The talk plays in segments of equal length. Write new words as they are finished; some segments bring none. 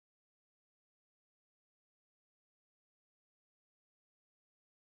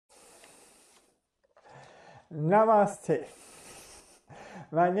Namaste.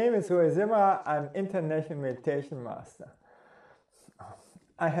 My name is Roy Zimmer. I'm International Meditation Master.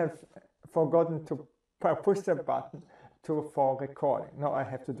 I have forgotten to push the button for recording. Now I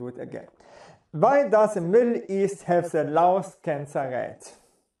have to do it again. Why does the Middle East have the lowest cancer rate?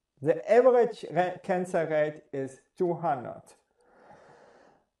 The average cancer rate is 200.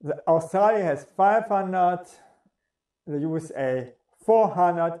 Australia has 500, the USA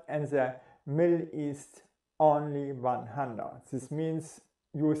 400, and the Middle East only 100. This means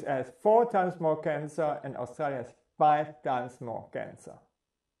USA has 4 times more cancer and Australia has 5 times more cancer.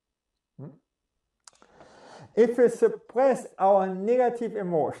 If we suppress our negative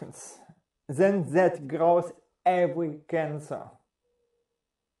emotions, then that grows every cancer.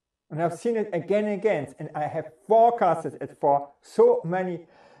 And I've seen it again and again, and I have forecasted it for so many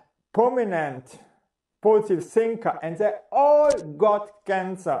prominent positive thinkers, and they all got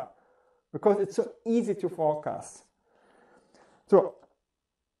cancer because it's so easy to forecast. So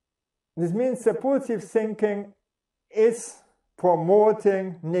this means the positive thinking is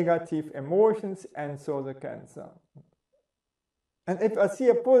promoting negative emotions, and so the cancer. And if I see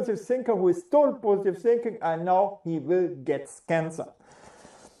a positive thinker who is still positive thinking, I know he will get cancer.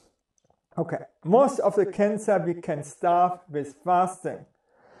 Okay, most of the cancer we can starve with fasting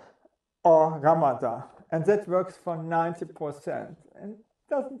or Ramada, and that works for 90% and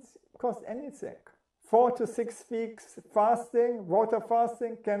doesn't cost anything. 4 to 6 weeks fasting, water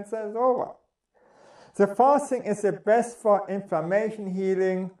fasting, cancer is over. The fasting is the best for inflammation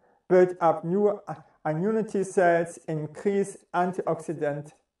healing, build up new immunity cells, increase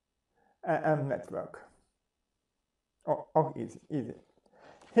antioxidant network. Oh, easy.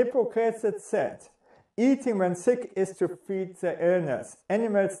 Hippocrates said, eating when sick is to feed the illness.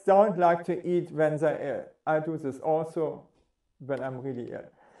 Animals don't like to eat when they're ill. I do this also when I'm really ill.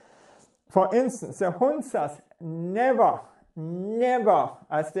 For instance, the Hunzas never never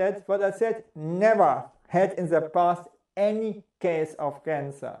had in the past any case of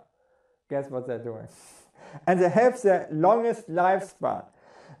cancer. Guess what they're doing? And they have the longest lifespan,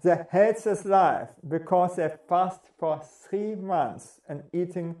 the healthiest life, because they fast for 3 months and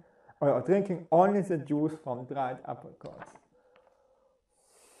eating or drinking only the juice from dried apricots.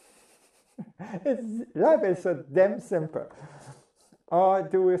 Life is so damn simple. Or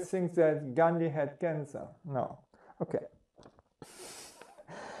do we think that Gandhi had cancer? No. Okay.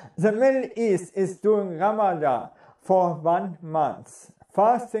 The Middle East is doing Ramada for 1 month.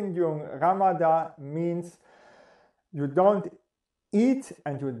 Fasting during Ramada means you don't eat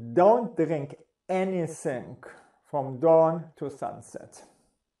and you don't drink anything from dawn to sunset.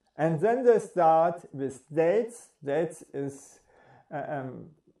 And then they start with dates. Dates is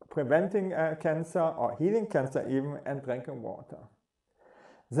preventing cancer or healing cancer even, and drinking water.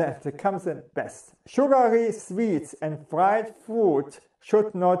 Then comes the best. Sugary sweets and fried food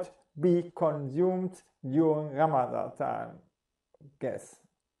should not be consumed during Ramadan time. Guess.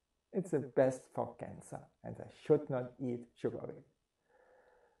 It's the best for cancer, and I should not eat sugary.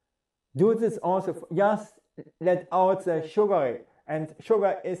 Do this also, just let out the sugary, and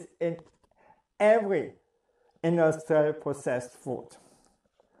sugar is in every industrial processed food.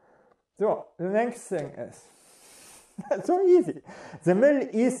 So, the next thing is, so easy. The Middle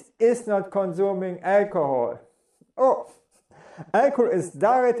East is not consuming alcohol. Oh, alcohol is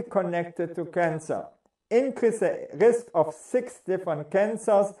directly connected to cancer. Increase the risk of 6 different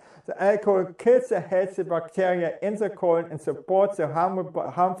cancers. The alcohol kills the healthy bacteria in the colon and supports the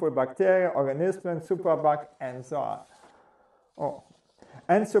harmful bacteria, organisms, superbug, and so on. Oh,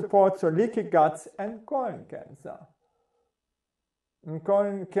 and supports the leaky guts and colon cancer. And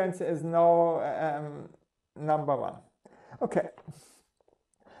colon cancer is now number 1. Okay.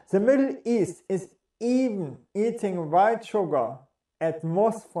 The Middle East is even eating white sugar at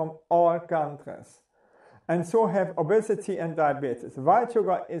most from all countries, and so have obesity and diabetes. White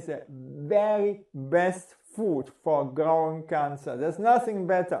sugar is the very best food for growing cancer. There's nothing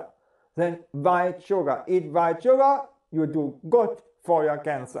better than white sugar. Eat white sugar, you do good for your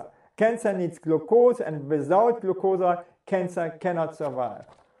cancer. Cancer needs glucose, and without glucose, cancer cannot survive.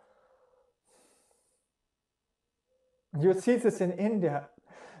 You see this in India.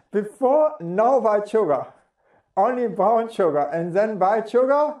 Before, no white sugar, only brown sugar, and then white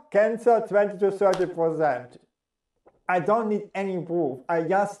sugar, cancer 20 to 30%. I don't need any proof. I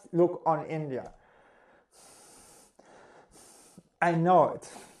just look on India. I know it.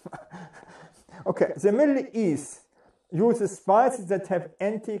 Okay, the Middle East uses spices that have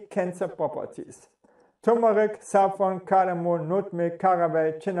anti-cancer properties. Turmeric, saffron, cardamom, nutmeg,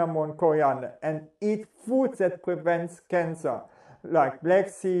 caraway, cinnamon, coriander, and eat food that prevents cancer, like black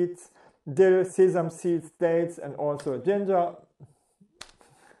seeds, dill, sesame seeds, dates, and also ginger.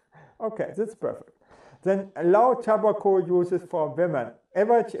 Okay, that's perfect. Then low tobacco uses for women.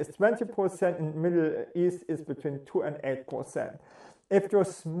 Average is 20%, in the Middle East is between 2 and 8%. If you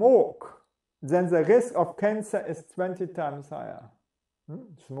smoke, then the risk of cancer is 20 times higher.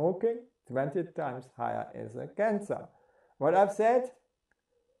 Smoking, 20 times higher is a cancer. What I've said?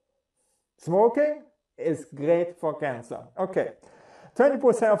 Smoking is great for cancer. Okay,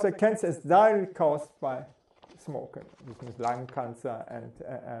 20% of the cancer is directly caused by smoking. This means lung cancer and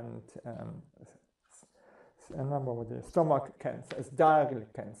stomach cancer is directly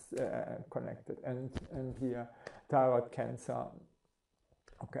connected, and here thyroid cancer.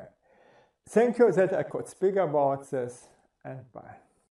 Okay, thank you that I could speak about this, and bye.